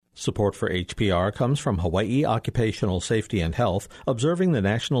Support for HPR comes from Hawaiʻi Occupational Safety and Health, observing the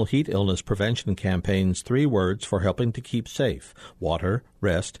National Heat Illness Prevention Campaign's 3 words for helping to keep safe: water,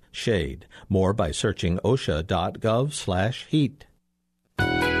 rest, shade. More by searching osha.gov/heat.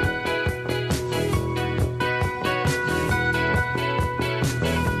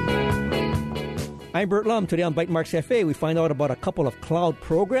 I'm Bert Lum. Today on Bytemarks Cafe, we find out about a couple of cloud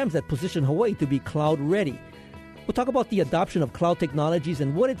programs that position Hawaii to be cloud ready. We'll talk about the adoption of cloud technologies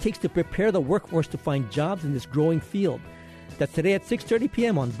and what it takes to prepare the workforce to find jobs in this growing field. That's today at 6:30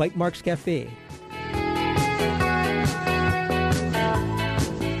 p.m. on Bytemarks Cafe.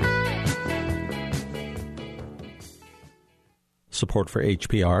 Support for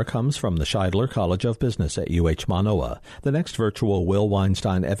HPR comes from the Scheidler College of Business at UH Manoa. The next virtual Will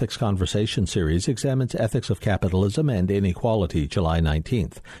Weinstein Ethics Conversation series examines ethics of capitalism and inequality, July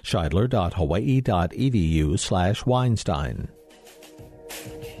 19th. Scheidler.hawaii.edu/Weinstein.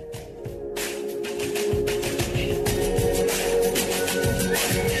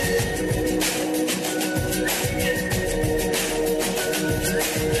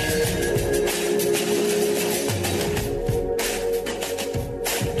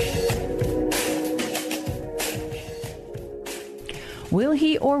 Will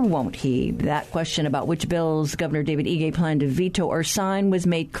he or won't he? That question about which bills Governor David Ige planned to veto or sign was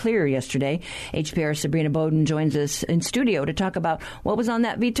made clear yesterday. HPR's Sabrina Bodon joins us in studio to talk about what was on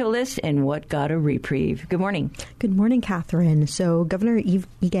that veto list and what got a reprieve. Good morning. Good morning, Catherine. So Governor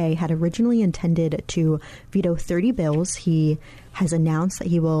Ige had originally intended to veto 30 bills. He has announced that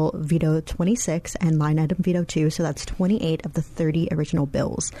he will veto 26 and line item veto 2, so that's 28 of the 30 original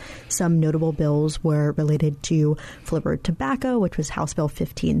bills. Some notable bills were related to flavored tobacco, which was House Bill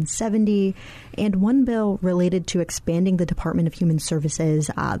 1570, and one bill related to expanding the Department of Human Services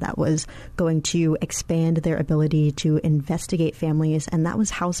that was going to expand their ability to investigate families, and that was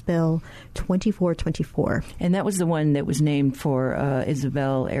House Bill 2424. And that was the one that was named for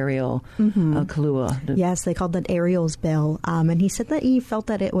Isabel Ariel Kalua. Yes, they called that Ariel's bill, and he said that he felt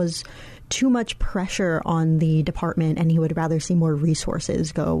that it was too much pressure on the department and he would rather see more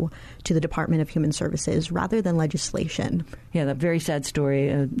resources go to the Department of Human Services rather than legislation. Yeah, that very sad story,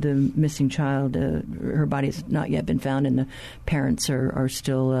 the missing child, her body has not yet been found and the parents are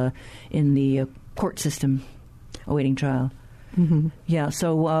still in the court system awaiting trial. Mm-hmm. Yeah,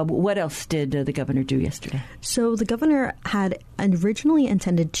 so what else did the governor do yesterday? So the governor had originally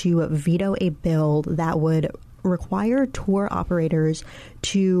intended to veto a bill that would require tour operators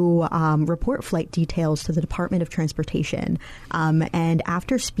to report flight details to the Department of Transportation. And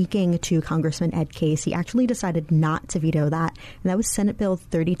after speaking to Congressman Ed Case, he actually decided not to veto that. And that was Senate Bill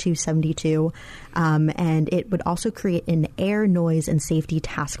 3272. And it would also create an air, noise, and safety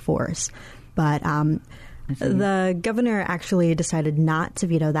task force. But the governor actually decided not to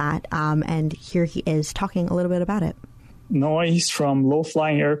veto that. And here he is talking a little bit about it. Noise from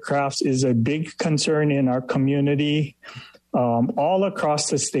low-flying aircrafts is a big concern in our community all across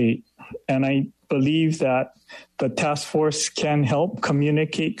the state. And I believe that the task force can help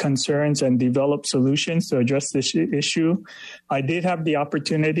communicate concerns and develop solutions to address this issue. I did have the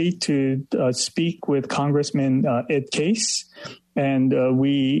opportunity to speak with Congressman Ed Case, and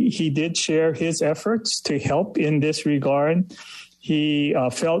he did share his efforts to help in this regard. He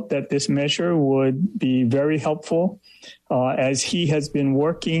felt that this measure would be very helpful as he has been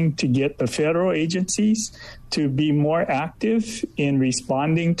working to get the federal agencies to be more active in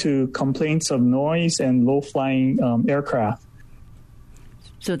responding to complaints of noise and low-flying aircraft.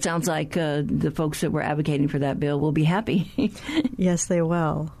 So it sounds like the folks that were advocating for that bill will be happy. Yes, they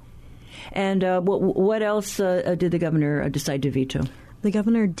will. And what else did the governor decide to veto? The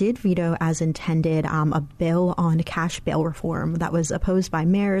governor did veto, as intended, a bill on cash bail reform that was opposed by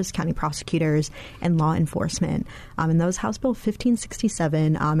mayors, county prosecutors, and law enforcement. And that was House Bill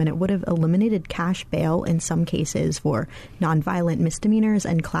 1567, and it would have eliminated cash bail in some cases for nonviolent misdemeanors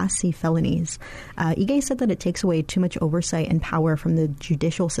and Class C felonies. Ige said that it takes away too much oversight and power from the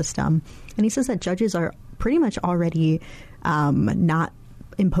judicial system. And he says that judges are pretty much already not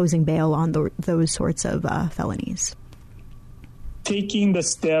imposing bail on those sorts of felonies. Taking the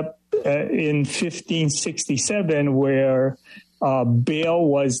step in 1567 where bail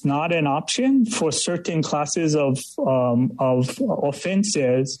was not an option for certain classes of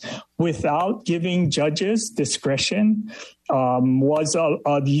offenses without giving judges discretion was a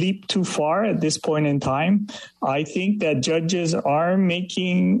leap too far at this point in time. I think that judges are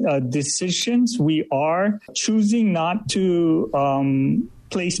making decisions. We are choosing not to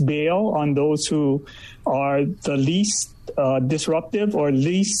place bail on those who are the least disruptive or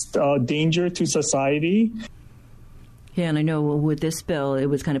least danger to society. Yeah, and I know with this bill, it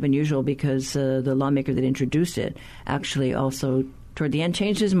was kind of unusual because the lawmaker that introduced it actually also, toward the end,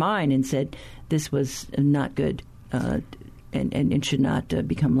 changed his mind and said this was not good and it should not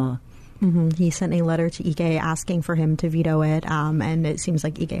become law. Mm-hmm. He sent a letter to Ige asking for him to veto it, and it seems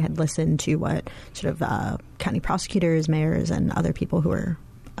like Ige had listened to what sort of county prosecutors, mayors, and other people who were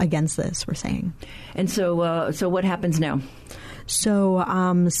against this were saying. And so what happens now? So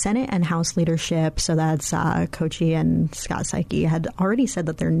Senate and House leadership, so that's Kochi and Scott Saiki, had already said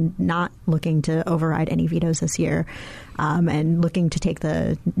that they're not looking to override any vetoes this year and looking to take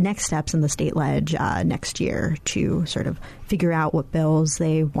the next steps in the state ledge next year to sort of figure out what bills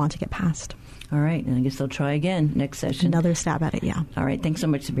they want to get passed. All right. And I guess they'll try again next session. Another stab at it, yeah. All right. Thanks so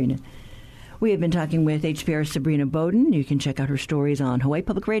much, Sabrina. We have been talking with HPR Sabrina Bodon. You can check out her stories on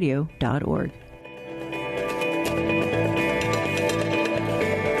hawaiipublicradio.org.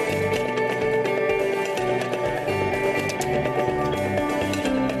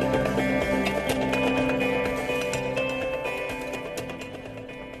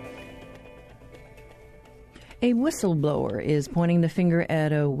 A whistleblower is pointing the finger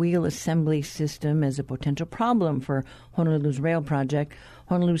at a wheel assembly system as a potential problem for Honolulu's rail project.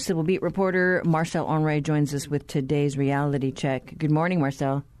 Honolulu Civil Beat reporter Marcel Onray joins us with today's reality check. Good morning,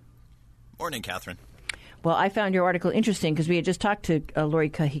 Marcel. Morning, Catherine. Well, I found your article interesting because we had just talked to Lori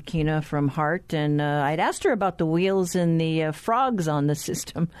Kahikina from HART, and I'd asked her about the wheels and the frogs on the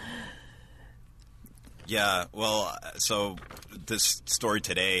system. Yeah, well, so this story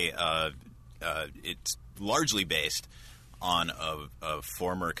today, it's largely based on a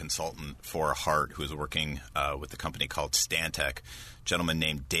former consultant for HART who was working with a company called Stantec, a gentleman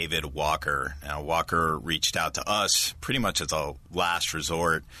named David Walker. Now, Walker reached out to us pretty much as a last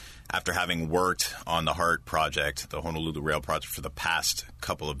resort after having worked on the HART project, the Honolulu Rail project, for the past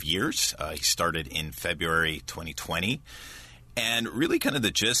couple of years. He started in February 2020. And really kind of the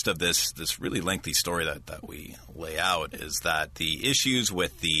gist of this really lengthy story that we lay out is that the issues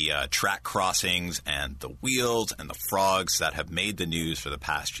with the track crossings and the wheels and the frogs that have made the news for the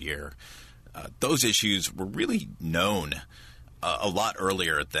past year, those issues were really known a lot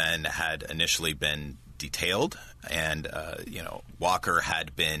earlier than had initially been detailed. And, Walker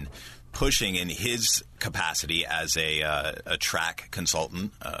had been pushing in his capacity as a track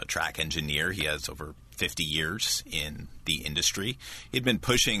consultant, track engineer. He has over 50 years in the industry. He'd been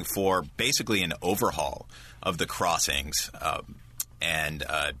pushing for basically an overhaul of the crossings and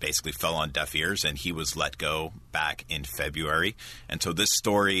basically fell on deaf ears, and he was let go back in February. And so this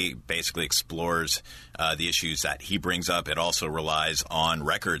story basically explores the issues that he brings up. It also relies on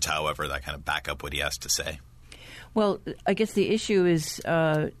records, however, that kind of back up what he has to say. Well, I guess the issue is,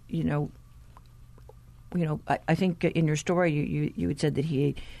 I think in your story you had said that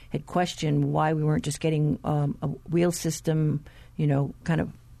he had questioned why we weren't just getting a wheel system, kind of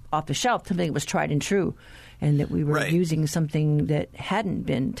off the shelf, something that was tried and true, and that we were using something that hadn't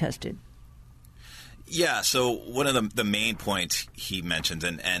been tested. Yeah, so one of the main points he mentions,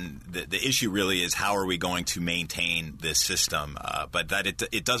 and the issue really is how are we going to maintain this system, but that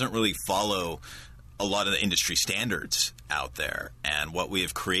it doesn't really follow a lot of the industry standards out there. And what we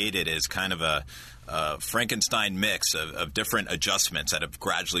have created is kind of a Frankenstein mix of different adjustments that have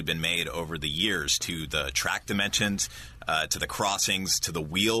gradually been made over the years to the track dimensions, to the crossings, to the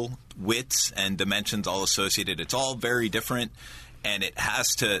wheel widths and dimensions all associated. It's all very different. And it has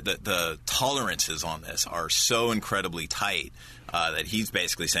to the tolerances on this are so incredibly tight that he's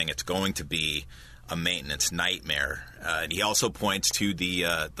basically saying it's going to be a maintenance nightmare. And he also points to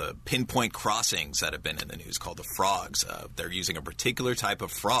the pinpoint crossings that have been in the news called the frogs. They're using a particular type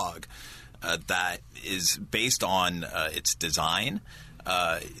of frog that is based on its design,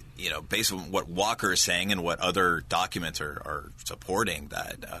 based on what Walker is saying and what other documents are supporting,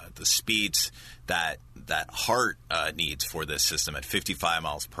 that the speeds that HART needs for this system at 55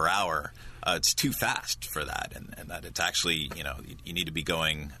 miles per hour, it's too fast for that, and that it's actually, you need to be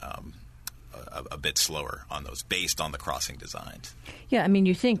going a bit slower on those based on the crossing designs. Yeah, I mean,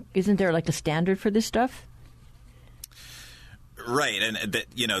 you think, isn't there like a standard for this stuff? Right, and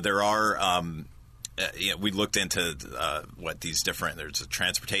there are. We looked into what these different. There's a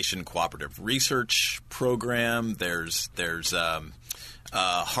transportation cooperative research program. There's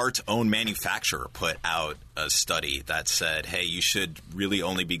HART's own manufacturer put out a study that said, hey, you should really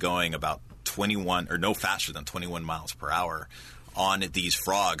only be going about 21 or no faster than 21 miles per hour on these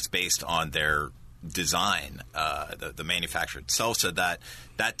frogs based on their design. The manufacturer itself said that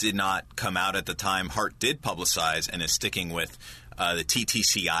did not come out at the time. HART did publicize and is sticking with the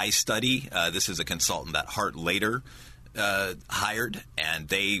TTCI study. This is a consultant that HART later hired, and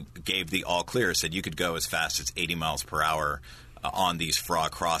they gave the all clear, said you could go as fast as 80 miles per hour on these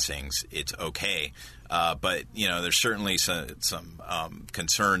frog crossings. It's okay. But, there's certainly some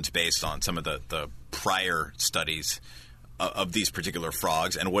concerns based on some of the prior studies of these particular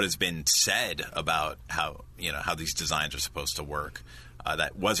frogs and what has been said about how these designs are supposed to work.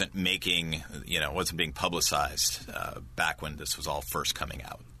 That wasn't wasn't being publicized back when this was all first coming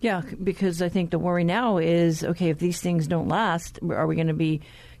out. Yeah, because I think the worry now is, okay, if these things don't last, are we going to be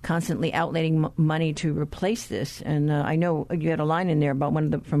constantly outlaying money to replace this? And I know you had a line in there about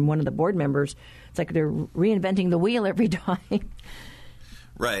from one of the board members. It's like they're reinventing the wheel every time.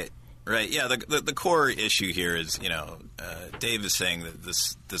 Right. Yeah. The core issue here is, Dave is saying that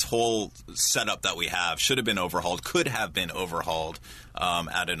this whole setup that we have should have been overhauled, could have been overhauled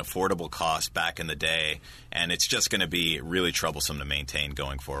at an affordable cost back in the day, and it's just going to be really troublesome to maintain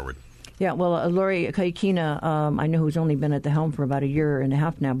going forward. Yeah. Well, Lori Kaikina, I know who's only been at the helm for about a year and a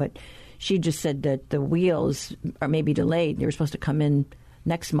half now, but she just said that the wheels are maybe delayed. They were supposed to come in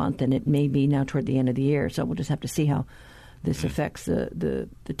next month, and it may be now toward the end of the year. So we'll just have to see how this affects the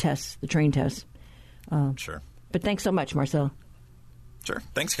tests, the train tests. Sure. But thanks so much, Marcel. Sure.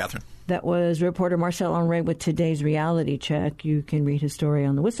 Thanks, Catherine. That was reporter Marcel Henry with today's Reality Check. You can read his story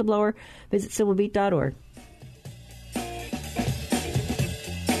on The Whistleblower. Visit civilbeat.org.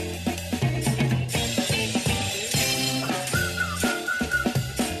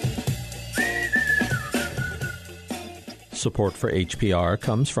 Support for HPR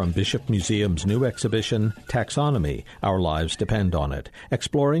comes from Bishop Museum's new exhibition, Taxonomy, Our Lives Depend on It,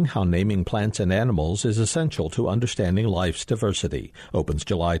 exploring how naming plants and animals is essential to understanding life's diversity. Opens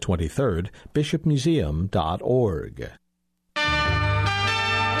July 23rd, bishopmuseum.org.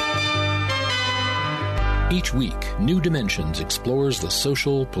 Each week, New Dimensions explores the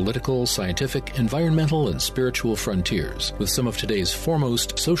social, political, scientific, environmental, and spiritual frontiers with some of today's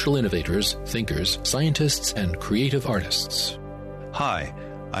foremost social innovators, thinkers, scientists, and creative artists. Hi,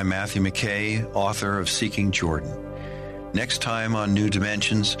 I'm Matthew McKay, author of Seeking Jordan. Next time on New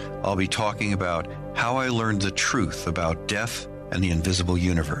Dimensions, I'll be talking about how I learned the truth about death and the invisible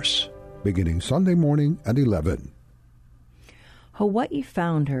universe. Beginning Sunday morning at 11. Hawaiʻi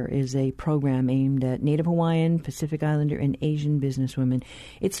FoundHer is a program aimed at Native Hawaiian, Pacific Islander, and Asian businesswomen.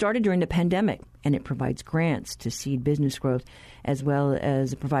 It started during the pandemic, and it provides grants to seed business growth, as well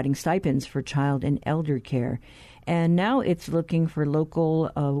as providing stipends for child and elder care. And now it's looking for local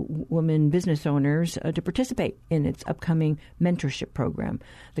women business owners to participate in its upcoming mentorship program.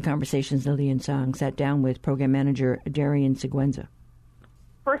 The Conversations Lillian Sang sat down with program manager Darian Seguenza.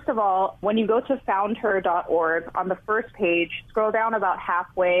 First of all, when you go to foundher.org, on the first page, scroll down about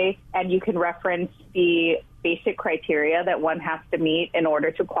halfway, and you can reference the basic criteria that one has to meet in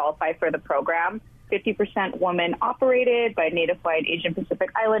order to qualify for the program. 50% woman-operated by Native Hawaiian Asian Pacific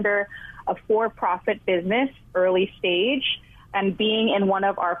Islander, a for-profit business, early stage, and being in one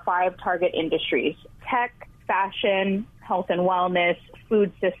of our 5 target industries: tech, fashion, health and wellness,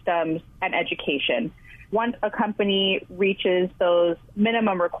 food systems, and education. Once a company reaches those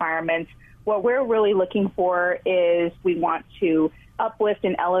minimum requirements, what we're really looking for is we want to uplift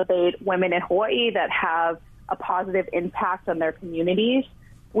and elevate women in Hawaii that have a positive impact on their communities.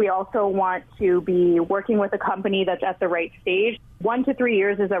 We also want to be working with a company that's at the right stage. 1 to 3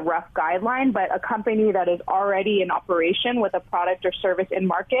 years is a rough guideline, but a company that is already in operation with a product or service in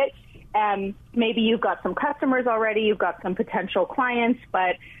market. And maybe you've got some customers already, you've got some potential clients,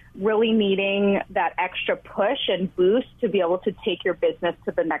 but really needing that extra push and boost to be able to take your business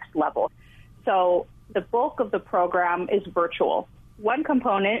to the next level. So the bulk of the program is virtual. One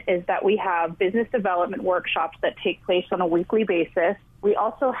component is that we have business development workshops that take place on a weekly basis. We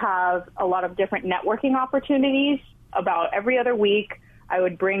also have a lot of different networking opportunities. About every other week, I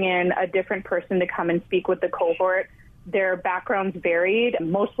would bring in a different person to come and speak with the cohort. Their backgrounds varied,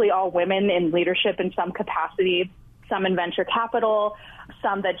 mostly all women in leadership in some capacity, some in venture capital,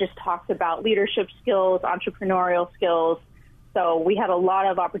 some that just talked about leadership skills, entrepreneurial skills. So we had a lot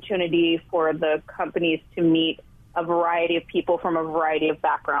of opportunity for the companies to meet a variety of people from a variety of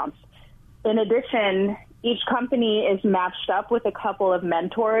backgrounds. In addition, each company is matched up with a couple of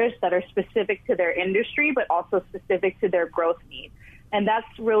mentors that are specific to their industry, but also specific to their growth needs. And that's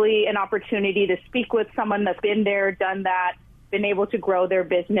really an opportunity to speak with someone that's been there, done that, been able to grow their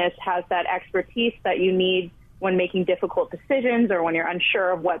business, has that expertise that you need when making difficult decisions or when you're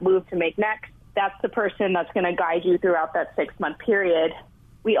unsure of what move to make next. That's the person that's going to guide you throughout that 6-month period.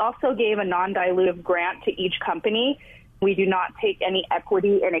 We also gave a non-dilutive grant to each company. We do not take any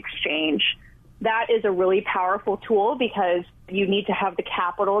equity in exchange. That is a really powerful tool because you need to have the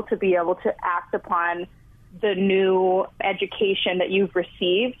capital to be able to act upon the new education that you've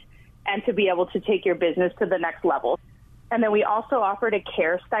received and to be able to take your business to the next level. And then we also offered a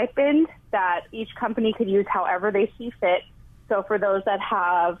care stipend that each company could use however they see fit. So for those that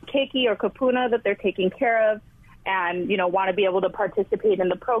have keiki or kapuna that they're taking care of and, want to be able to participate in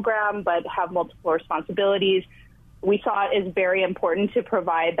the program but have multiple responsibilities, we saw it is very important to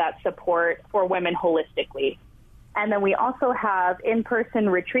provide that support for women holistically. And then we also have in-person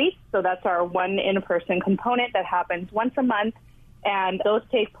retreats. So that's our one in-person component that happens once a month. And those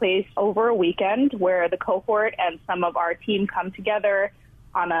take place over a weekend where the cohort and some of our team come together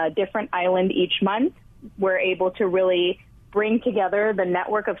on a different island each month. We're able to really bring together the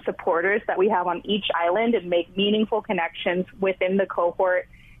network of supporters that we have on each island and make meaningful connections within the cohort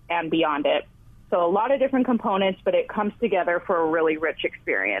and beyond it. So a lot of different components, but it comes together for a really rich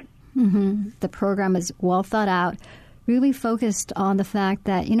experience. Mm-hmm. The program is well thought out, really focused on the fact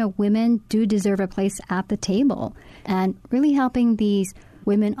that, women do deserve a place at the table, and really helping these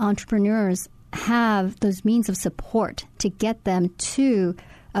women entrepreneurs have those means of support to get them to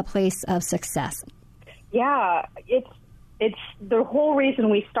a place of success. Yeah, it's the whole reason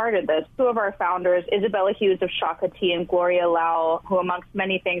we started this. Two of our founders, Isabella Hughes of Shaka Tea and Gloria Lau, who amongst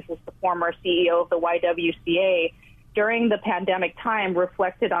many things is the former CEO of the YWCA, during the pandemic time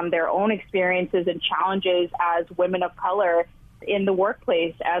reflected on their own experiences and challenges as women of color in the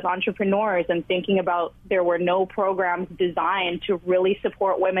workplace as entrepreneurs, and thinking about there were no programs designed to really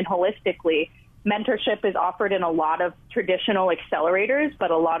support women holistically. Mentorship is offered in a lot of traditional accelerators,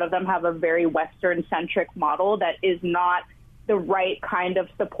 but a lot of them have a very Western-centric model that is not the right kind of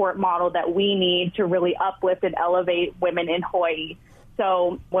support model that we need to really uplift and elevate women in Hawaii.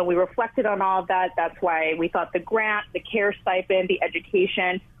 So when we reflected on all of that, that's why we thought the grant, the care stipend, the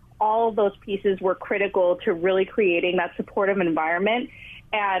education, all of those pieces were critical to really creating that supportive environment.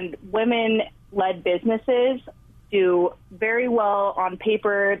 And women-led businesses do very well on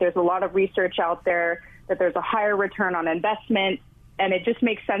paper. There's a lot of research out there that there's a higher return on investment, and it just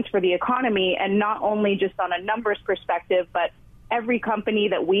makes sense for the economy, and not only just on a numbers perspective, but every company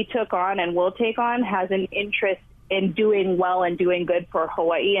that we took on and will take on has an interest in doing well and doing good for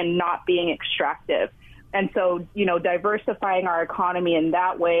Hawaii and not being extractive. And so, diversifying our economy in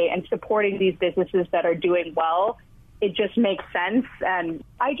that way and supporting these businesses that are doing well, it just makes sense. And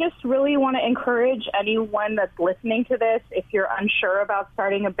I just really want to encourage anyone that's listening to this, if you're unsure about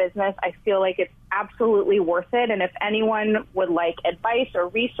starting a business, I feel like it's absolutely worth it. And if anyone would like advice or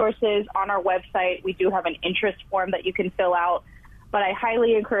resources, on our website, we do have an interest form that you can fill out. But I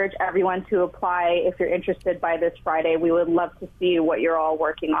highly encourage everyone to apply if you're interested by this Friday. We would love to see what you're all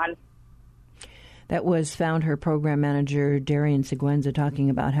working on. That was FoundHer program manager Darian Seguenza talking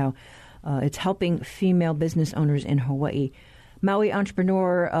about how it's helping female business owners in Hawaii. Maui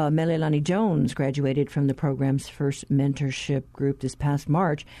entrepreneur Melelani Jones graduated from the program's first mentorship group this past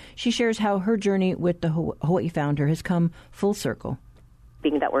March. She shares how her journey with the Hawaiʻi FoundHer has come full circle.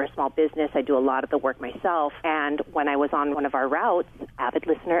 Being that we're a small business, I do a lot of the work myself. And when I was on one of our routes, avid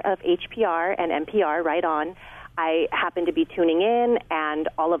listener of HPR and NPR, right on, I happened to be tuning in, and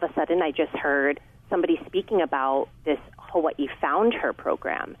all of a sudden I just heard somebody speaking about this Hawaiʻi FoundHer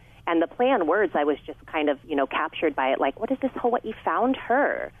program. And the play on words, I was just kind of, captured by it, like, what is this Hawaiʻi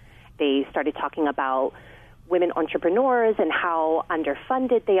FoundHer? They started talking about women entrepreneurs and how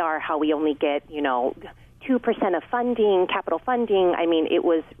underfunded they are, how we only get, 2% of funding, capital funding. I mean, it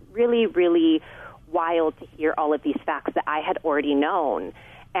was really, really wild to hear all of these facts that I had already known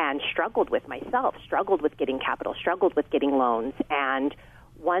and struggled with myself, struggled with getting capital, struggled with getting loans. And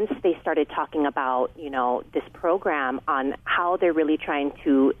once they started talking about, this program on how they're really trying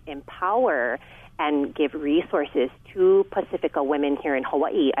to empower and give resources to Pacifica women here in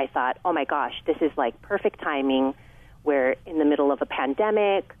Hawaii, I thought, oh my gosh, this is like perfect timing. We're in the middle of a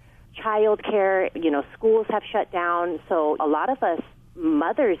pandemic. Childcare, schools have shut down. So a lot of us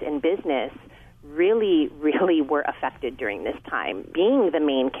mothers in business really, really were affected during this time, being the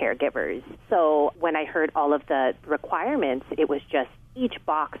main caregivers. So when I heard all of the requirements, it was just each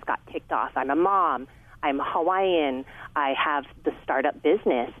box got ticked off. I'm a mom. I'm Hawaiian. I have the startup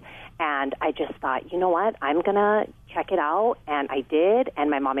business. And I just thought, you know what, I'm going to check it out. And I did.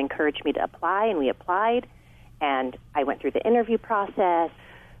 And my mom encouraged me to apply, and we applied. And I went through the interview process,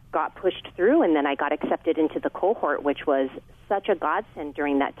 got pushed through, and then I got accepted into the cohort, which was such a godsend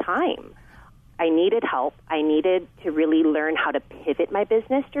during that time. I needed help. I needed to really learn how to pivot my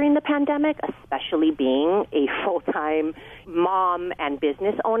business during the pandemic, especially being a full-time mom and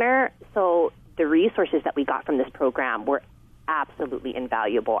business owner. So the resources that we got from this program were absolutely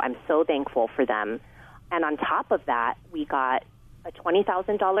invaluable. I'm so thankful for them. And on top of that, we got a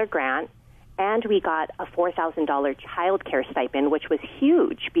 $20,000 grant And we got a $4,000 child care stipend, which was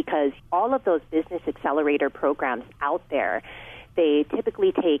huge because all of those business accelerator programs out there, they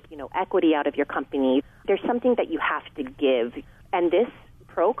typically take, equity out of your company. There's something that you have to give. And this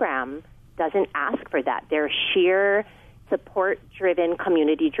program doesn't ask for that. They're sheer support-driven,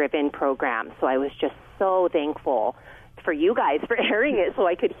 community-driven programs. So I was just so thankful for you guys for airing it so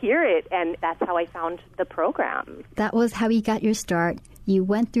I could hear it. And that's how I found the program. That was how you got your start. You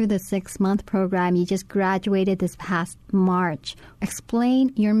went through the 6-month program. You just graduated this past March.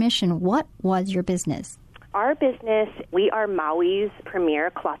 Explain your mission. What was your business? Our business, we are Maui's premier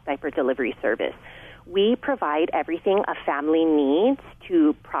cloth diaper delivery service. We provide everything a family needs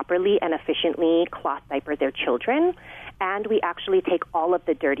to properly and efficiently cloth diaper their children. And we actually take all of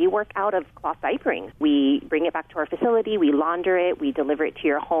the dirty work out of cloth diapering. We bring it back to our facility, we launder it, we deliver it to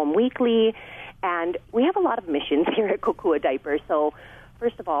your home weekly. And we have a lot of missions here at Kokua Diapers. So,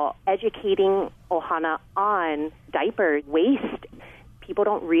 first of all, educating Ohana on diaper waste. People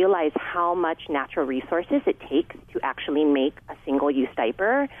don't realize how much natural resources it takes to actually make a single-use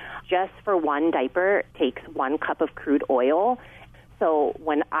diaper. Just for one diaper takes 1 cup of crude oil. So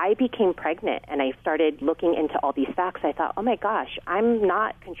when I became pregnant and I started looking into all these facts, I thought, oh my gosh, I'm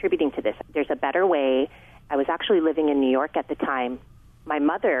not contributing to this. There's a better way. I was actually living in New York at the time. My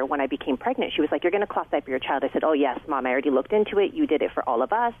mother, when I became pregnant, she was like, you're going to cloth diaper your child. I said, oh, yes, Mom, I already looked into it. You did it for all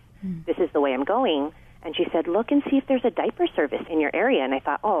of us. This is the way I'm going. And she said, look and see if there's a diaper service in your area. And I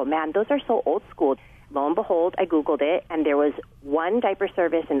thought, oh, man, those are so old school. Lo and behold, I Googled it, and there was one diaper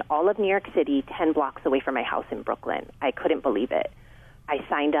service in all of New York City, 10 blocks away from my house in Brooklyn. I couldn't believe it. I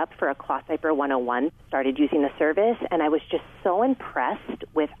signed up for a Cloth Diaper 101, started using the service, and I was just so impressed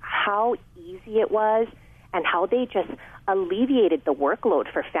with how easy it was and how they just alleviated the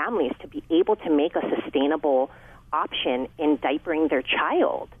workload for families to be able to make a sustainable option in diapering their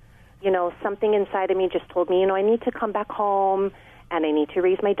child. Something inside of me just told me, I need to come back home and I need to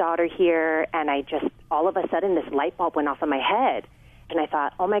raise my daughter here. And I just, all of a sudden, this light bulb went off in my head. And I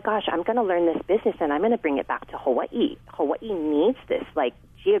thought, oh, my gosh, I'm going to learn this business and I'm going to bring it back to Hawaii. Hawaii needs this,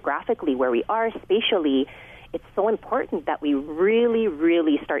 geographically where we are, spatially. It's so important that we really,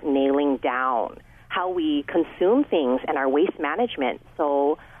 really start nailing down how we consume things and our waste management.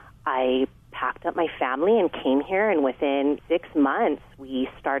 So I packed up my family and came here, and within 6 months, we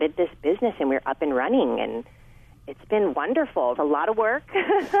started this business, and we're up and running, and it's been wonderful. It's a lot of work.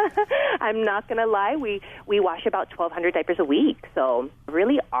 I'm not going to lie. We wash about 1,200 diapers a week, so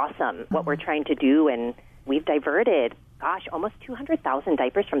really awesome what we're trying to do, and we've diverted, almost 200,000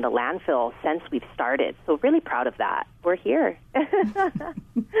 diapers from the landfill since we've started, so really proud of that. We're here.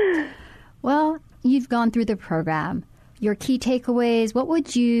 Well, you've gone through the program. Your key takeaways, what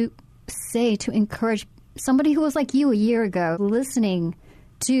would you say to encourage somebody who was like you a year ago listening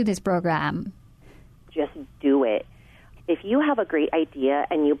to this program? Just do it. If you have a great idea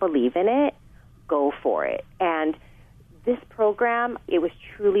and you believe in it, go for it. And this program, it was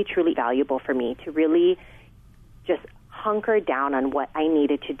truly, truly valuable for me to really just hunker down on what I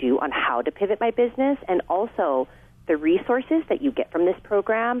needed to do on how to pivot my business. And also, the resources that you get from this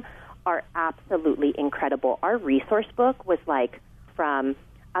program are absolutely incredible. Our resource book was from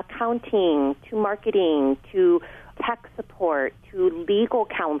accounting to marketing to tech support to legal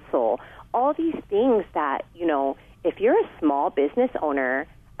counsel, all these things that, if you're a small business owner,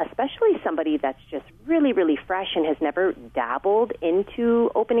 especially somebody that's just really, really fresh and has never dabbled into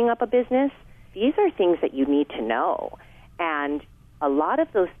opening up a business, these are things that you need to know. And a lot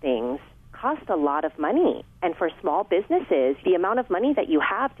of those things cost a lot of money. And for small businesses, the amount of money that you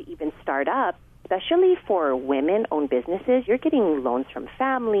have to even start up, especially for women-owned businesses, you're getting loans from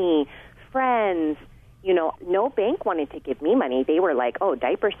family, friends. No bank wanted to give me money. They were like, oh,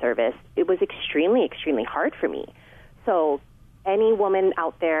 diaper service. It was extremely, extremely hard for me. So any woman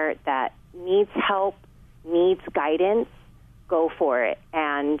out there that needs help, needs guidance, go for it.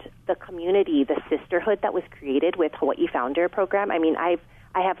 And the community, the sisterhood that was created with Hawaiʻi FoundHer program, I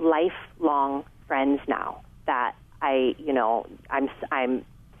have lifelong friends now that I'm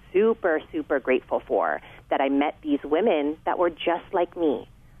super, super grateful for, that I met these women that were just like me,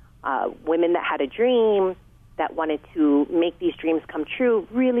 women that had a dream, that wanted to make these dreams come true,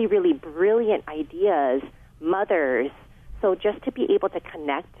 really, really brilliant ideas, mothers. So just to be able to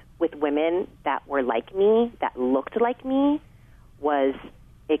connect with women that were like me, that looked like me, was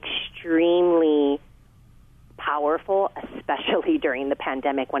extremely powerful, especially during the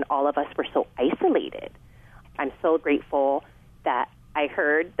pandemic when all of us were so isolated. I'm so grateful that I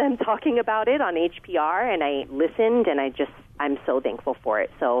heard them talking about it on HPR, and I listened, and I'm so thankful for it.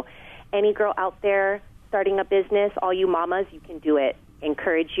 So any girl out there starting a business, all you mamas, you can do it.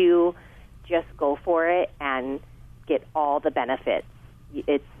 Encourage you just go for it and get all the benefits.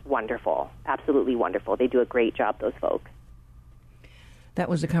 It's wonderful, absolutely wonderful. They do a great job, those folks. That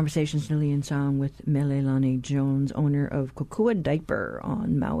was the Conversations Lillian Song with Melelani Jones, owner of Kokua Diaper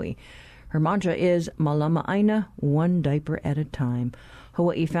on Maui. Her mantra is Malama Aina, one diaper at a time.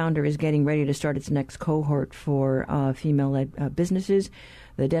 Hawaiʻi FoundHer is getting ready to start its next cohort for female-led businesses.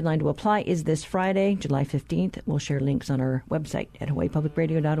 The deadline to apply is this Friday, July 15th. We'll share links on our website at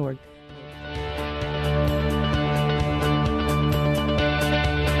hawaiipublicradio.org.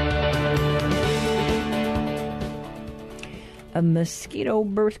 A mosquito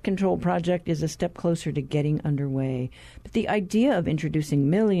birth control project is a step closer to getting underway. But the idea of introducing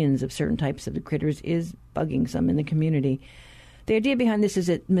millions of certain types of the critters is bugging some in the community. The idea behind this is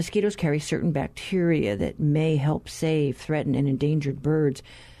that mosquitoes carry certain bacteria that may help save threatened and endangered birds,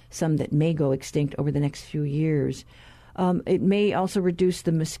 some that may go extinct over the next few years. It may also reduce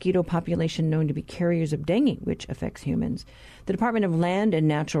the mosquito population known to be carriers of dengue, which affects humans. The Department of Land and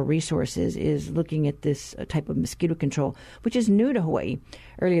Natural Resources is looking at this type of mosquito control, which is new to Hawaii.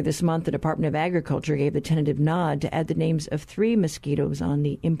 Earlier this month, the Department of Agriculture gave the tentative nod to add the names of 3 mosquitoes on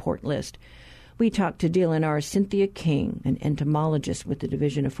the import list. We talked to DLNR's Cynthia King, an entomologist with the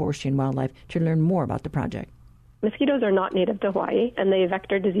Division of Forestry and Wildlife, to learn more about the project. Mosquitoes are not native to Hawaii, and they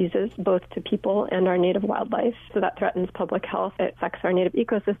vector diseases both to people and our native wildlife. So that threatens public health. It affects our native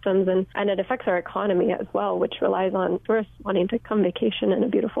ecosystems, and it affects our economy as well, which relies on tourists wanting to come vacation in a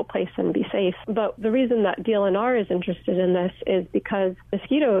beautiful place and be safe. But the reason that DLNR is interested in this is because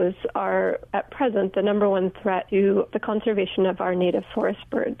mosquitoes are, at present, the number one threat to the conservation of our native forest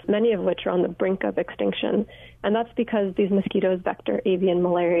birds, many of which are on the brink of extinction. And that's because these mosquitoes vector avian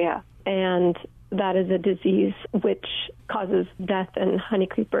malaria. And that is a disease which causes death in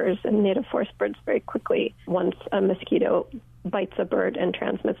honeycreepers and native forest birds very quickly. Once a mosquito bites a bird and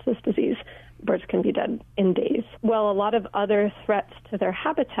transmits this disease, birds can be dead in days. Well, a lot of other threats to their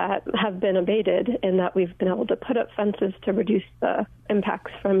habitat have been abated in that we've been able to put up fences to reduce the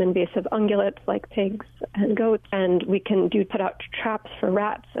impacts from invasive ungulates like pigs and goats, and we can put out traps for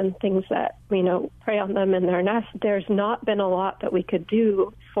rats and things that, prey on them in their nests. There's not been a lot that we could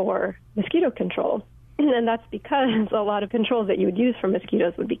do for mosquito control, and that's because a lot of controls that you would use for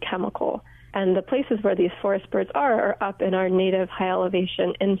mosquitoes would be chemical. And the places where these forest birds are up in our native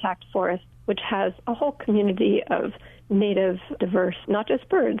high-elevation intact forest, which has a whole community of native, diverse, not just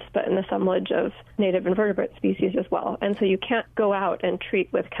birds, but an assemblage of native invertebrate species as well. And so you can't go out and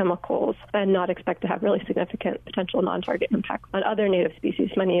treat with chemicals and not expect to have really significant potential non-target impacts on other native species,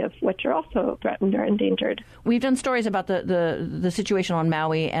 many of which are also threatened or endangered. We've done stories about the situation on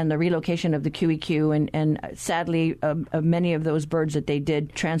Maui and the relocation of the QEQ, and sadly, many of those birds that they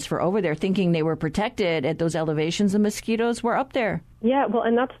did transfer over there, thinking they were protected at those elevations, the mosquitoes were up there. Yeah, well,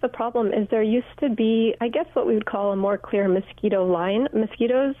 and that's the problem, is there used to be, I guess, what we would call a more clear mosquito line.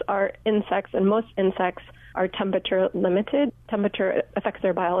 Mosquitoes are insects, and most insects are temperature limited. Temperature affects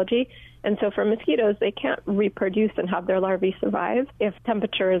their biology. And so for mosquitoes, they can't reproduce and have their larvae survive if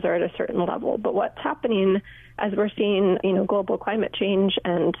temperatures are at a certain level. But what's happening as we're seeing, global climate change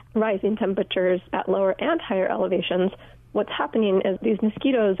and rising temperatures at lower and higher elevations, what's happening is these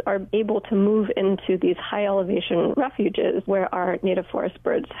mosquitoes are able to move into these high elevation refuges where our native forest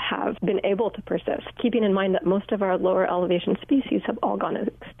birds have been able to persist, keeping in mind that most of our lower elevation species have all gone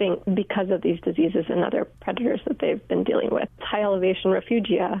extinct because of these diseases and other predators that they've been dealing with. High elevation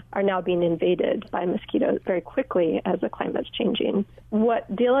refugia are now being invaded by mosquitoes very quickly as the climate's changing. What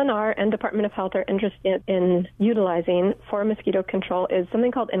DLNR and Department of Health are interested in utilizing for mosquito control is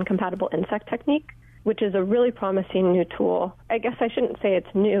something called incompatible insect technique, which is a really promising new tool. I guess I shouldn't say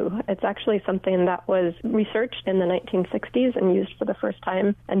it's new. It's actually something that was researched in the 1960s and used for the first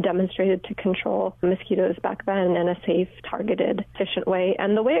time and demonstrated to control mosquitoes back then in a safe, targeted, efficient way.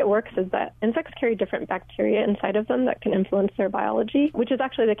 And the way it works is that insects carry different bacteria inside of them that can influence their biology, which is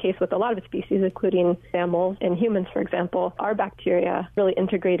actually the case with a lot of species, including mammals and humans, for example. Our bacteria really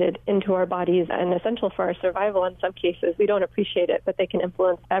integrated into our bodies and essential for our survival in some cases. We don't appreciate it, but they can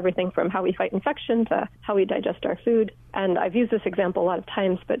influence everything from how we fight infections, how we digest our food. And I've used this example a lot of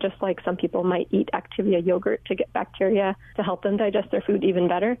times, but just like some people might eat Activia yogurt to get bacteria to help them digest their food even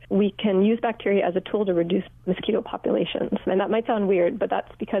better, we can use bacteria as a tool to reduce mosquito populations. And that might sound weird, but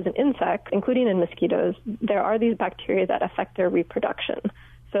that's because in insects, including in mosquitoes, there are these bacteria that affect their reproduction.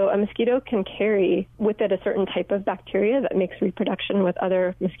 So a mosquito can carry with it a certain type of bacteria that makes reproduction with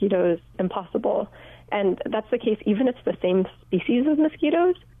other mosquitoes impossible. And that's the case even if it's the same species of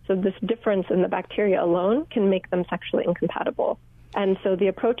mosquitoes. So this difference in the bacteria alone can make them sexually incompatible. And so the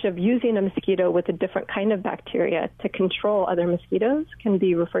approach of using a mosquito with a different kind of bacteria to control other mosquitoes can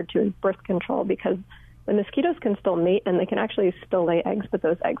be referred to as birth control, because the mosquitoes can still mate and they can actually still lay eggs, but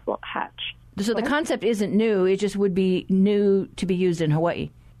those eggs won't hatch. So the concept isn't new, it just would be new to be used in Hawaii.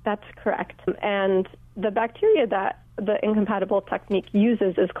 That's correct. And the bacteria that the incompatible technique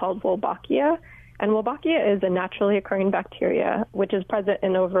uses is called Wolbachia. And Wolbachia is a naturally occurring bacteria, which is present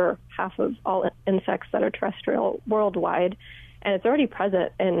in over half of all insects that are terrestrial worldwide. And it's already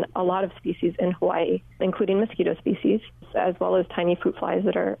present in a lot of species in Hawaii, including mosquito species, as well as tiny fruit flies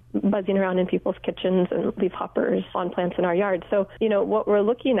that are buzzing around in people's kitchens and leaf hoppers on plants in our yards. So, what we're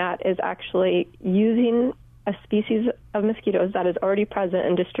looking at is actually using a species of mosquitoes that is already present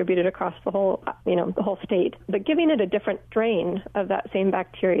and distributed across the whole, the whole state, but giving it a different strain of that same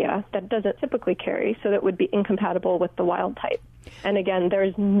bacteria that doesn't typically carry, so that it would be incompatible with the wild type. And again,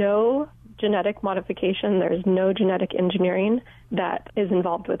 there's no genetic modification, there's no genetic engineering that is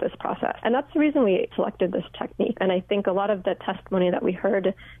involved with this process. And that's the reason we selected this technique. And I think a lot of the testimony that we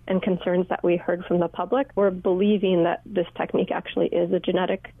heard and concerns that we heard from the public were believing that this technique actually is a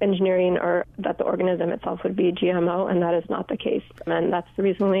genetic engineering, or that the organism itself would be GMO, and that is not the case. And that's the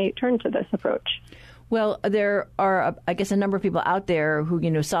reason we turned to this approach. Well, there are, I guess, a number of people out there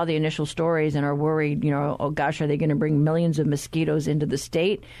who, saw the initial stories and are worried, oh gosh, are they going to bring millions of mosquitoes into the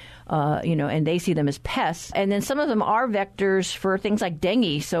state? And they see them as pests. And then some of them are vectors for things like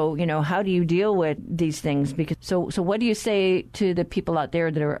dengue. So, how do you deal with these things? So what do you say to the people out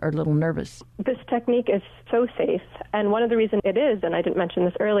there that are a little nervous? This technique is so safe. And one of the reasons it is, and I didn't mention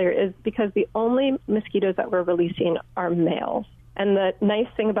this earlier, is because the only mosquitoes that we're releasing are males. And the nice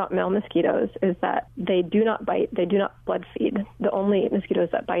thing about male mosquitoes is that they do not bite, they do not blood feed. The only mosquitoes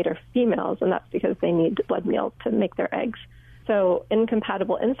that bite are females, and that's because they need blood meal to make their eggs. So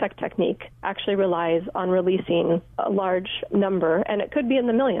incompatible insect technique actually relies on releasing a large number, and it could be in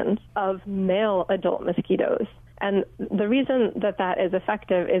the millions, of male adult mosquitoes. And the reason that that is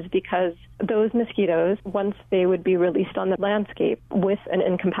effective is because those mosquitoes, once they would be released on the landscape with an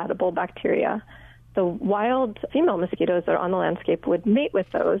incompatible bacteria, the wild female mosquitoes that are on the landscape would mate with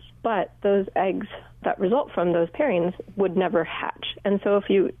those, but those eggs that result from those pairings would never hatch. And so if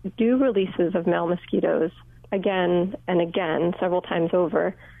you do releases of male mosquitoes again and again, several times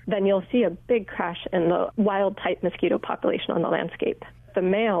over, then you'll see a big crash in the wild-type mosquito population on the landscape. The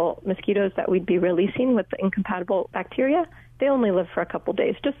male mosquitoes that we'd be releasing with the incompatible bacteria, they only live for a couple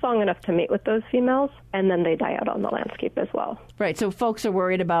days, just long enough to mate with those females, and then they die out on the landscape as well. Right, so folks are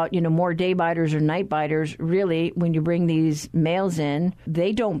worried about, more day biters or night biters. Really, when you bring these males in,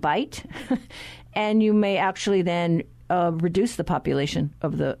 they don't bite, and you may actually then reduce the population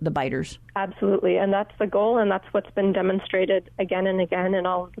of the biters. Absolutely, and that's the goal, and that's what's been demonstrated again and again in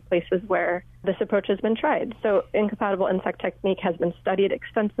all of the places where this approach has been tried. So incompatible insect technique has been studied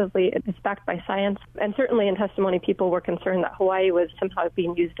extensively. It's backed by science, and certainly in testimony people were concerned that Hawaii was somehow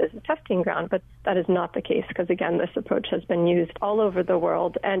being used as a testing ground, but that is not the case, because again, this approach has been used all over the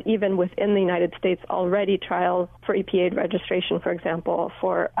world, and even within the United States already trials for EPA registration, for example,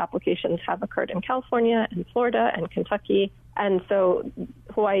 for applications have occurred in California and Florida and Kentucky. And so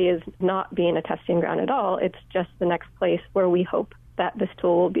Hawaii is not being a testing ground at all. It's just the next place where we hope that this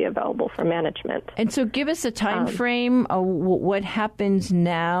tool will be available for management. And so give us a time frame of what happens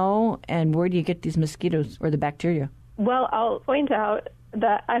now, and where do you get these mosquitoes or the bacteria? Well, I'll point out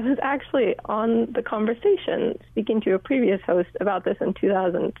that I was actually on the conversation speaking to a previous host about this in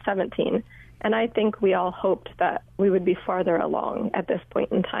 2017. And I think we all hoped that we would be farther along at this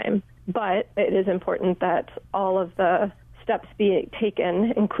point in time. But it is important that all of the steps be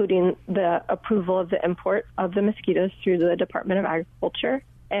taken, including the approval of the import of the mosquitoes through the Department of Agriculture,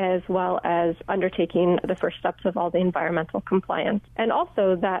 as well as undertaking the first steps of all the environmental compliance. And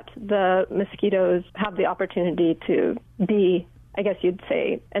also that the mosquitoes have the opportunity to be, I guess you'd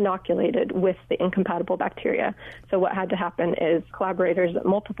say, inoculated with the incompatible bacteria. So what had to happen is collaborators at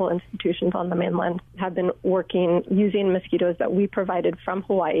multiple institutions on the mainland have been working using mosquitoes that we provided from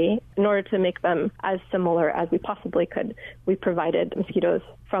Hawaii in order to make them as similar as we possibly could. We provided mosquitoes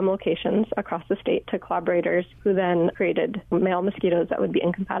from locations across the state to collaborators who then created male mosquitoes that would be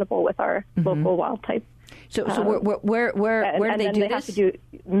incompatible with our local wild type. So where do they do this? They have to do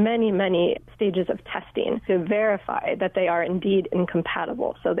many stages of testing to verify that they are indeed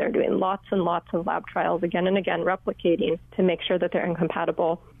incompatible. So they're doing lots and lots of lab trials again and again, replicating to make sure that they're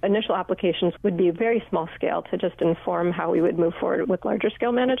incompatible. Initial applications would be very small scale to just inform how we would move forward with larger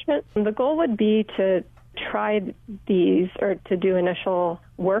scale management. And the goal would be to try these, or to do initial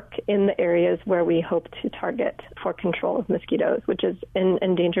work in the areas where we hope to target for control of mosquitoes, which is in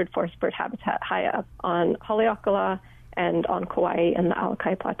endangered forest bird habitat high up on Haleakala and on Kauai and the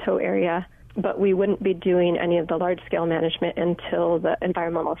Alakai Plateau area. But we wouldn't be doing any of the large-scale management until the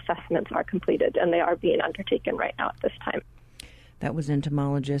environmental assessments are completed, and they are being undertaken right now at this time. That was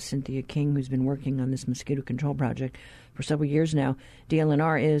entomologist Cynthia King, who's been working on this mosquito control project for several years now.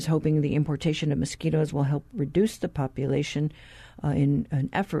 DLNR is hoping the importation of mosquitoes will help reduce the population in an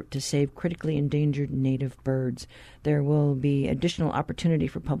effort to save critically endangered native birds. There will be additional opportunity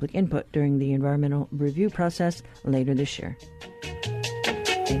for public input during the environmental review process later this year.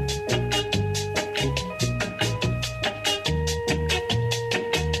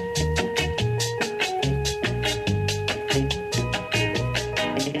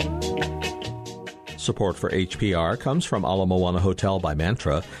 Support for HPR comes from Ala Moana Hotel by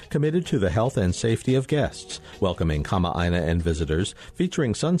Mantra, committed to the health and safety of guests, welcoming Kama'aina and visitors,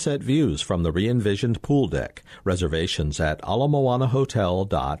 featuring sunset views from the re-envisioned pool deck. Reservations at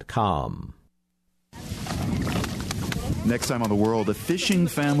alamoanahotel.com. Next time on The World, a fishing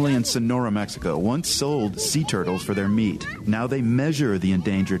family in Sonora, Mexico once sold sea turtles for their meat. Now they measure the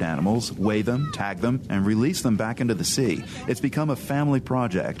endangered animals, weigh them, tag them, and release them back into the sea. It's become a family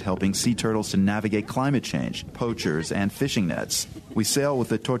project helping sea turtles to navigate climate change, poachers, and fishing nets. We sail with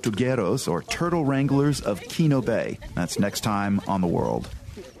the tortugueros, or turtle wranglers of Kino Bay. That's next time on The World.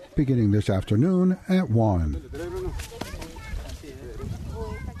 Beginning this afternoon at 1.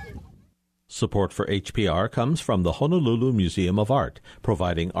 Support for HPR comes from the Honolulu Museum of Art,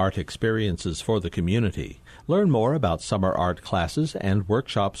 providing art experiences for the community. Learn more about summer art classes and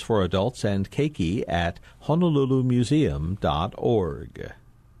workshops for adults and keiki at honolulumuseum.org.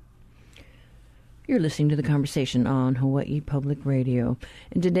 You're listening to The Conversation on Hawaii Public Radio.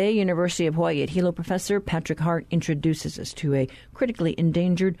 And today, University of Hawaii at Hilo professor Patrick Hart introduces us to a critically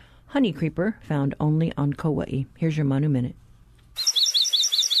endangered honey creeper found only on Kauai. Here's your Manu Minute.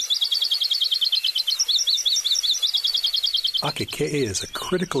 Akekee is a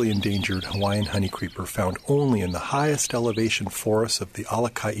critically endangered Hawaiian honey creeper found only in the highest elevation forests of the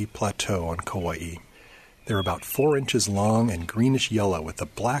Alakai Plateau on Kauai. They're about 4 inches long and greenish yellow with a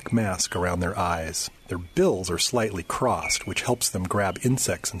black mask around their eyes. Their bills are slightly crossed, which helps them grab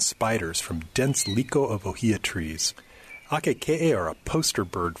insects and spiders from dense liko of ʻōhiʻa trees. Akekee are a poster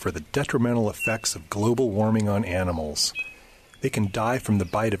bird for the detrimental effects of global warming on animals. They can die from the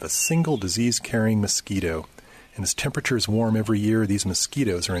bite of a single disease-carrying mosquito. And as temperatures warm every year, these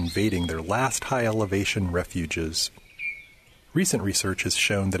mosquitoes are invading their last high-elevation refuges. Recent research has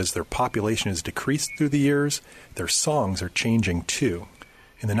shown that as their population has decreased through the years, their songs are changing too.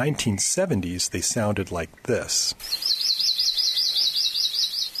 In the 1970s, they sounded like this.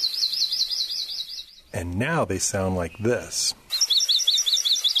 And now they sound like this.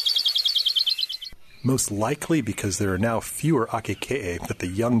 Most likely because there are now fewer akekee that the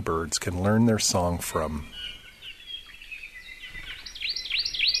young birds can learn their song from.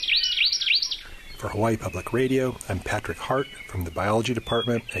 For Hawaii Public Radio, I'm Patrick Hart from the Biology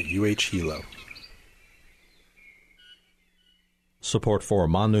Department at UH Hilo. Support for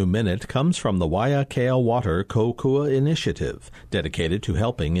Manu Minute comes from the Waiakea Water Kokua Initiative, dedicated to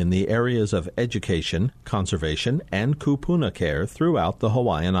helping in the areas of education, conservation, and kupuna care throughout the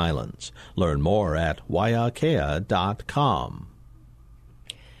Hawaiian Islands. Learn more at waiakea.com.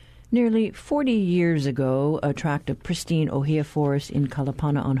 Nearly 40 years ago, a tract of pristine ʻōhiʻa forest in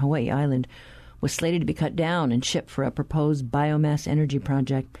Kalapana on Hawaii Island was slated to be cut down and shipped for a proposed biomass energy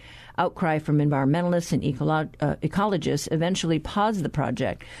project. Outcry from environmentalists and ecologists eventually paused the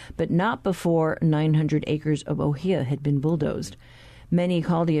project, but not before 900 acres of ʻōhiʻa had been bulldozed. Many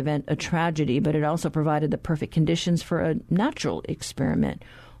call the event a tragedy, but it also provided the perfect conditions for a natural experiment.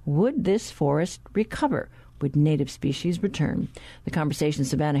 Would this forest recover? Would native species return? The Conversation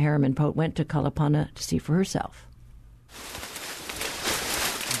Savannah Harriman-Pote went to Kalapana to see for herself.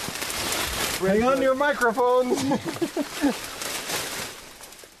 Bring on your microphones.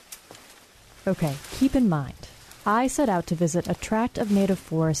 Okay, keep in mind, I set out to visit a tract of native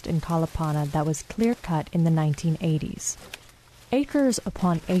forest in Kalapana that was clear-cut in the 1980s. Acres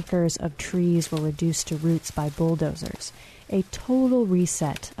upon acres of trees were reduced to roots by bulldozers, a total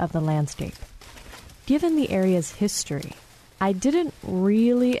reset of the landscape. Given the area's history, I didn't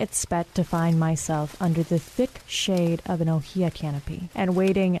really expect to find myself under the thick shade of an ʻōhiʻa canopy and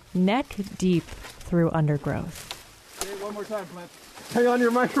wading neck-deep through undergrowth. Okay, one more time, Clint. Hang on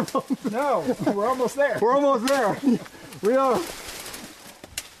your microphone. No, we're almost there. We're almost there. We are.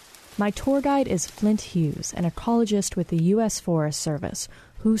 My tour guide is Flint Hughes, an ecologist with the U.S. Forest Service,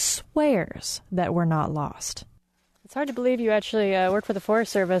 who swears that we're not lost. It's hard to believe you actually work for the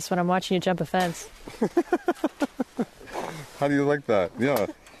Forest Service when I'm watching you jump a fence. How do you like that? Yeah.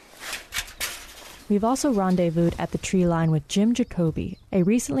 We've also rendezvoused at the tree line with Jim Jacoby, a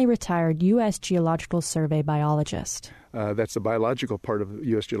recently retired U.S. Geological Survey biologist. That's the biological part of the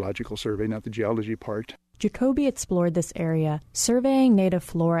U.S. Geological Survey, not the geology part. Jacoby explored this area, surveying native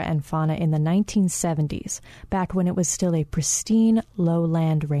flora and fauna in the 1970s, back when it was still a pristine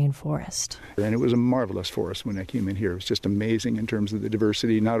lowland rainforest. And it was a marvelous forest when I came in here. It was just amazing in terms of the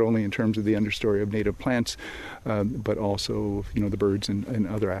diversity, not only in terms of the understory of native plants, but also, the birds and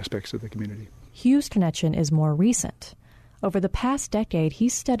other aspects of the community. Hugh's connection is more recent. Over the past decade, he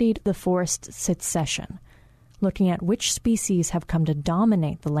studied the forest's succession, looking at which species have come to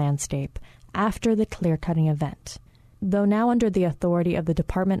dominate the landscape after the clear-cutting event. Though now under the authority of the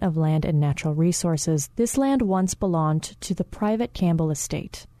Department of Land and Natural Resources, this land once belonged to the private Campbell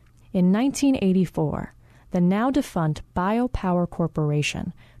estate. In 1984, the now-defunct Biopower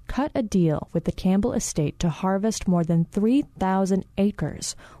Corporation cut a deal with the Campbell estate to harvest more than 3,000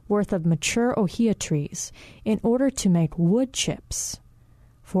 acres worth of mature ʻōhiʻa trees in order to make wood chips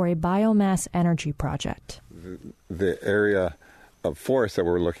for a biomass energy project. The area of forest that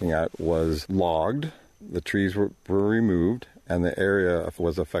we're looking at was logged, the trees were removed, and the area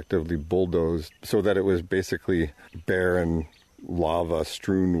was effectively bulldozed so that it was basically barren lava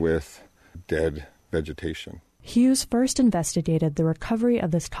strewn with dead vegetation. Hughes first investigated the recovery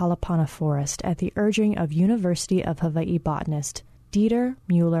of this Kalapana forest at the urging of University of Hawaii botanist Dieter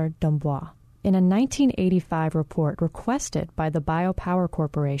Müller-Dombois. In a 1985 report requested by the Biopower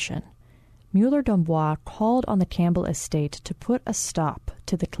Corporation, Müller-Dombois called on the Campbell estate to put a stop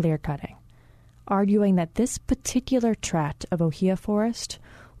to the clear-cutting, arguing that this particular tract of ʻōhiʻa forest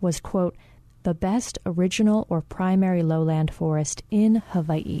was, quote, the best original or primary lowland forest in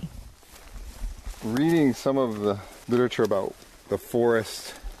Hawaii. Reading some of the literature about the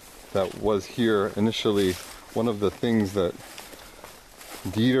forest that was here initially, one of the things that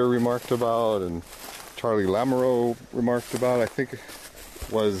Dieter remarked about and Charlie Lamoureux remarked about, I think,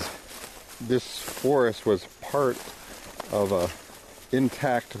 was this forest was part of a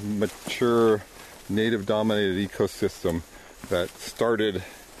intact, mature, native-dominated ecosystem that started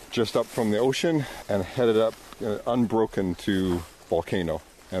just up from the ocean and headed up unbroken to volcano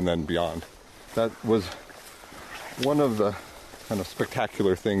and then beyond. That was one of the kind of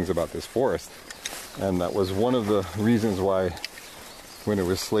spectacular things about this forest, and that was one of the reasons why when it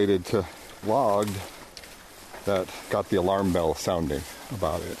was slated to logged, that got the alarm bell sounding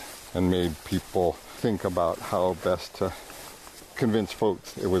about it and made people think about how best to convince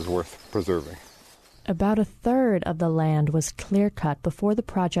folks it was worth preserving. About a third of the land was clear-cut before the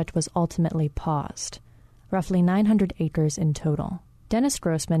project was ultimately paused, roughly 900 acres in total. Dennis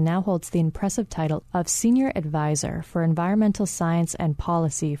Grossman now holds the impressive title of Senior Advisor for Environmental Science and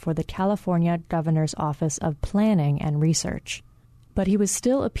Policy for the California Governor's Office of Planning and Research. But he was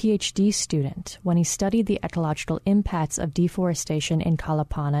still a PhD student when he studied the ecological impacts of deforestation in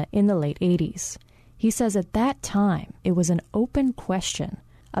Kalapana in the late 80s. He says at that time it was an open question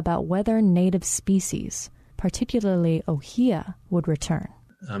about whether native species, particularly ʻōhiʻa, would return.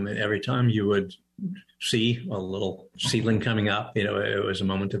 Every time you would see a little seedling coming up, it was a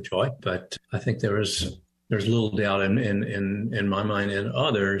moment of joy. But I think there's little doubt in my mind and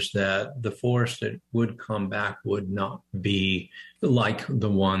others that the forest that would come back would not be like the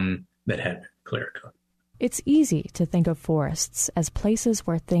one that had been clear-cut. It's easy to think of forests as places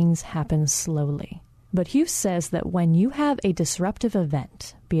where things happen slowly. But Hughes says that when you have a disruptive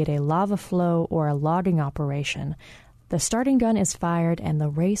event, be it a lava flow or a logging operation, the starting gun is fired and the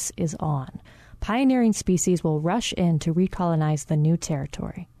race is on. Pioneering species will rush in to recolonize the new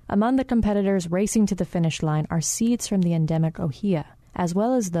territory. Among the competitors racing to the finish line are seeds from the endemic ʻōhiʻa, as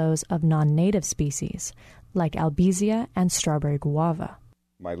well as those of non-native species, like albizia and strawberry guava.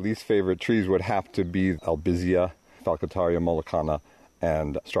 My least favorite trees would have to be albizia, Falcataria mollicana,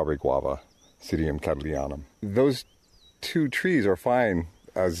 and strawberry guava, Psidium cadleyanum. Those two trees are fine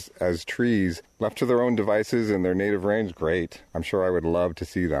as trees. Left to their own devices in their native range, great. I'm sure I would love to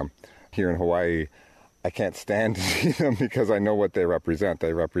see them. Here in Hawaii, I can't stand to see them because I know what they represent.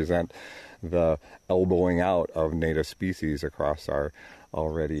 They represent the elbowing out of native species across our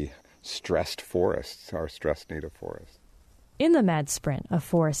already stressed forests, our stressed native forests. In the mad sprint of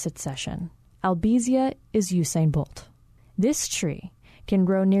forest succession, albizia is Usain Bolt. This tree can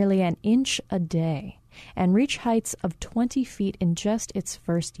grow nearly an inch a day and reach heights of 20 feet in just its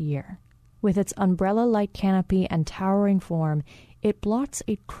first year. With its umbrella-like canopy and towering form, it blocks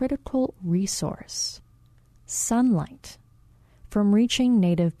a critical resource, sunlight, from reaching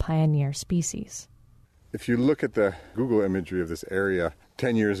native pioneer species. If you look at the Google imagery of this area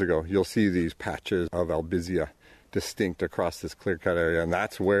 10 years ago, you'll see these patches of albizia distinct across this clear-cut area, and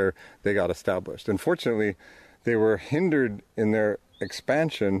that's where they got established. Unfortunately, they were hindered in their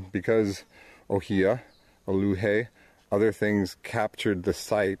expansion because ʻōhiʻa, ʻoluhe, other things captured the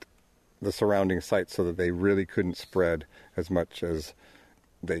site, the surrounding site, so that they really couldn't spread as much as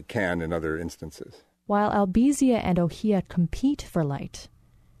they can in other instances. While albizia and ʻōhiʻa compete for light,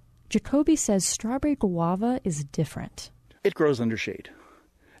 Jacoby says strawberry guava is different. It grows under shade.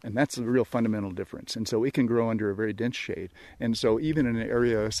 And that's the real fundamental difference. And so it can grow under a very dense shade. And so even in an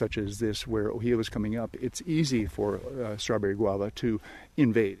area such as this where ʻōhiʻa was coming up, it's easy for strawberry guava to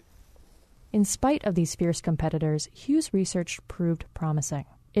invade. In spite of these fierce competitors, Hughes' research proved promising.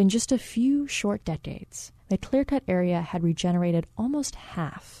 In just a few short decades, the clear-cut area had regenerated almost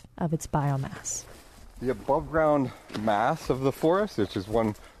half of its biomass. The above-ground mass of the forest, which is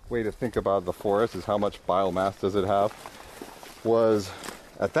one way to think about the forest, is how much biomass does it have, was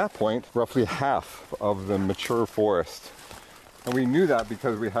at that point roughly half of the mature forest. And we knew that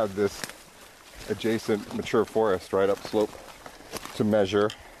because we had this adjacent mature forest right upslope to measure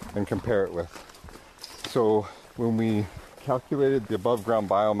and compare it with. So when we calculated the above ground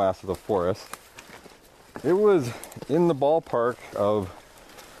biomass of the forest, it was in the ballpark of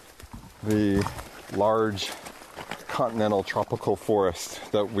the large continental tropical forest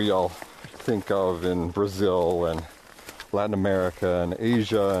that we all think of in Brazil and Latin America and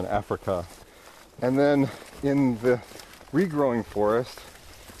Asia and Africa. And then in the regrowing forest,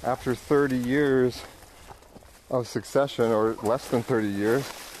 after 30 years of succession, or less than 30 years,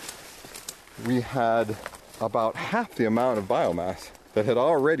 we had about half the amount of biomass that had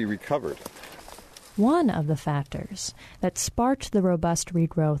already recovered. One of the factors that sparked the robust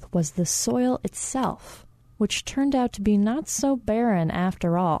regrowth was the soil itself, which turned out to be not so barren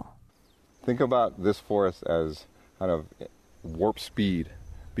after all. Think about this forest as kind of warp speed,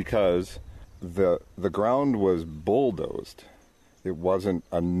 because the ground was bulldozed. It wasn't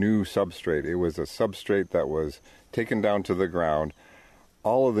a new substrate. It was a substrate that was taken down to the ground.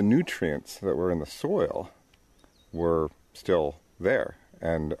 All of the nutrients that were in the soil were still there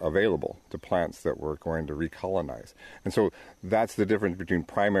and available to plants that were going to recolonize. And so that's the difference between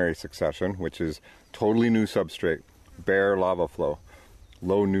primary succession, which is totally new substrate, bare lava flow,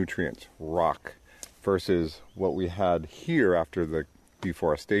 low nutrients, rock, versus what we had here after the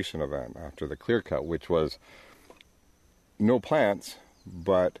deforestation event, after the clear cut, which was no plants,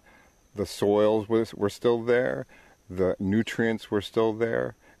 but the soils were still there, the nutrients were still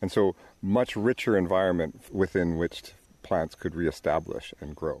there, and so much richer environment within which plants could reestablish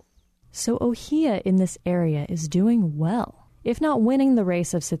and grow. So ʻōhiʻa in this area is doing well. If not winning the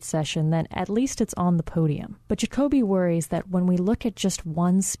race of succession, then at least it's on the podium. But Jacoby worries that when we look at just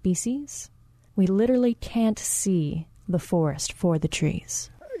one species, we literally can't see the forest for the trees.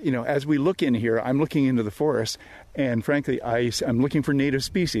 You know, as we look in here, I'm looking into the forest, and frankly, I'm looking for native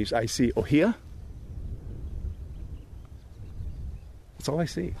species. I see ʻōhiʻa. That's all I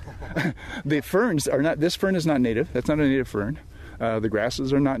see. The ferns are not, this fern is not native. That's not a native fern. The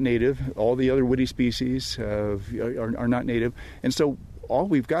grasses are not native. All the other woody species are not native. And so all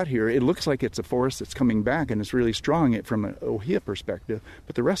we've got here, it looks like it's a forest that's coming back and it's really strong from an ʻōhiʻa perspective,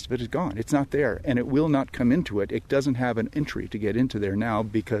 but the rest of it is gone. It's not there, and it will not come into it. It doesn't have an entry to get into there now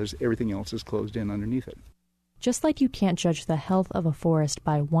because everything else is closed in underneath it. Just like you can't judge the health of a forest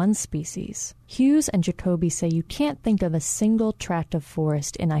by one species, Hughes and Jacoby say you can't think of a single tract of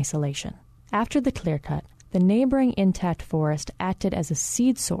forest in isolation. After the clear cut, the neighboring intact forest acted as a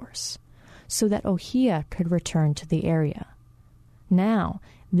seed source so that ʻōhiʻa could return to the area. Now,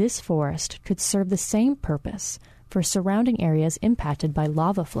 this forest could serve the same purpose for surrounding areas impacted by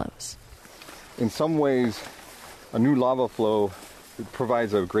lava flows. In some ways, a new lava flow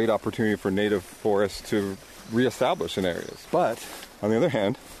provides a great opportunity for native forests to reestablish in areas. But, on the other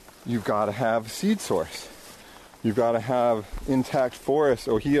hand, you've got to have seed source. You've got to have intact forest,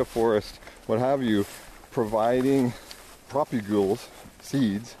 ʻōhiʻa forest, what have you, providing propagules,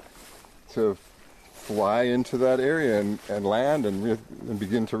 seeds, to fly into that area and land and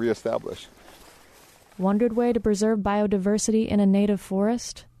begin to reestablish. One good way to preserve biodiversity in a native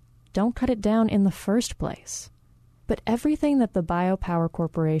forest? Don't cut it down in the first place. But everything that the Biopower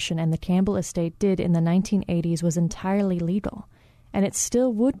Corporation and the Campbell Estate did in the 1980s was entirely legal, and it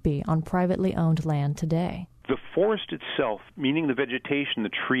still would be on privately owned land today. The forest itself, meaning the vegetation,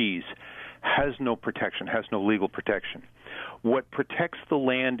 the trees, has no protection, has no legal protection. What protects the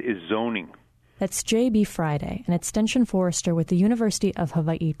land is zoning. That's J.B. Friday, an extension forester with the University of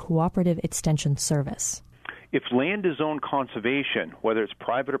Hawaii Cooperative Extension Service. If land is zoned conservation, whether it's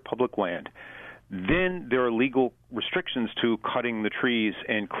private or public land, then there are legal restrictions to cutting the trees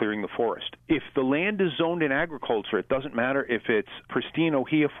and clearing the forest. If the land is zoned in agriculture, it doesn't matter if it's pristine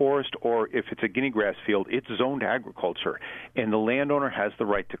ʻōhiʻa forest or if it's a guinea grass field, it's zoned agriculture. And the landowner has the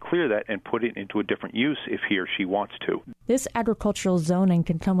right to clear that and put it into a different use if he or she wants to. This agricultural zoning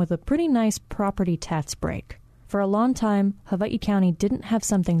can come with a pretty nice property tax break. For a long time, Hawaii County didn't have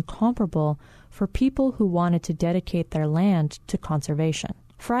something comparable for people who wanted to dedicate their land to conservation.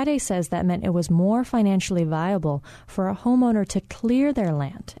 Friday says that meant it was more financially viable for a homeowner to clear their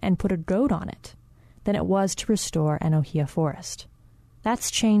land and put a goat on it than it was to restore an ʻōhiʻa forest.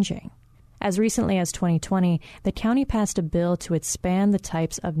 That's changing. As recently as 2020, the county passed a bill to expand the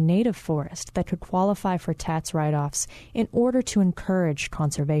types of native forest that could qualify for tax write-offs in order to encourage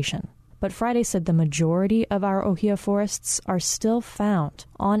conservation. But Friday said the majority of our ʻōhiʻa forests are still found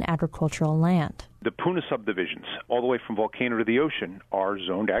on agricultural land. The Puna subdivisions, all the way from Volcano to the ocean, are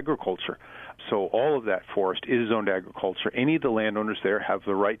zoned agriculture. So all of that forest is zoned agriculture. Any of the landowners there have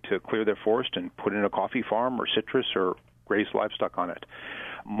the right to clear their forest and put in a coffee farm or citrus or graze livestock on it.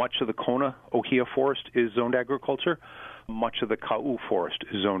 Much of the Kona ʻōhiʻa forest is zoned agriculture. Much of the Ka'u forest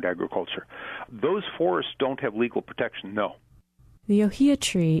is zoned agriculture. Those forests don't have legal protection, no. The ʻōhiʻa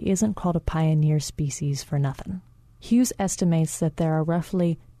tree isn't called a pioneer species for nothing. Hughes estimates that there are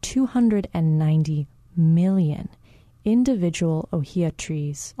roughly 290 million individual ʻōhiʻa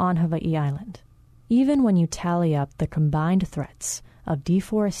trees on Hawaii Island. Even when you tally up the combined threats of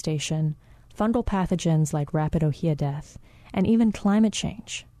deforestation, fungal pathogens like rapid ʻōhiʻa death, and even climate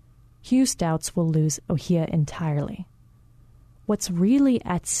change, Hughes doubts we'll lose ʻōhiʻa entirely. What's really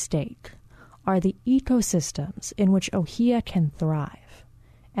at stake are the ecosystems in which ʻōhiʻa can thrive,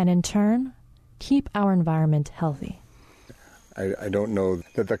 and in turn, keep our environment healthy. I don't know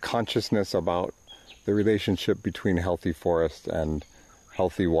that the consciousness about the relationship between healthy forests and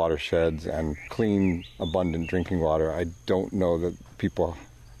healthy watersheds and clean, abundant drinking water, I don't know that people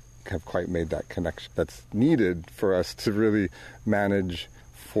have quite made that connection that's needed for us to really manage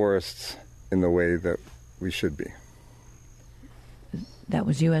forests in the way that we should be. That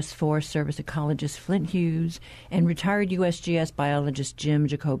was U.S. Forest Service ecologist Flint Hughes and retired USGS biologist Jim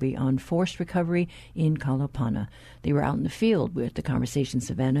Jacoby on forest recovery in Kalapana. They were out in the field with the Conversation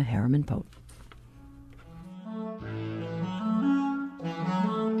Savannah Harriman-Pote.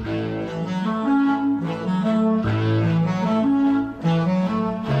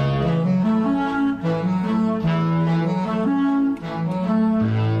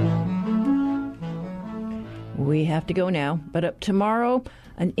 We have to go now, but up tomorrow,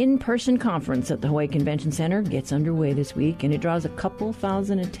 an in-person conference at the Hawaii Convention Center gets underway this week, and it draws a couple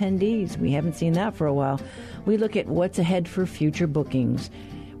thousand attendees. We haven't seen that for a while. We look at what's ahead for future bookings.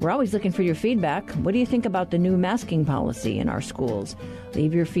 We're always looking for your feedback. What do you think about the new masking policy in our schools?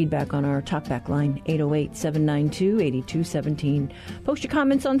 Leave your feedback on our talkback line, 808-792-8217. Post your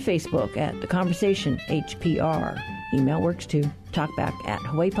comments on Facebook at The Conversation HPR. Email works too,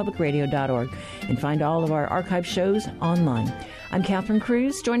 talkback@hawaiipublicradio.org, and find all of our archive shows online. I'm Catherine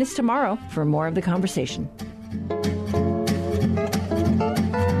Cruz. Join us tomorrow for more of The Conversation.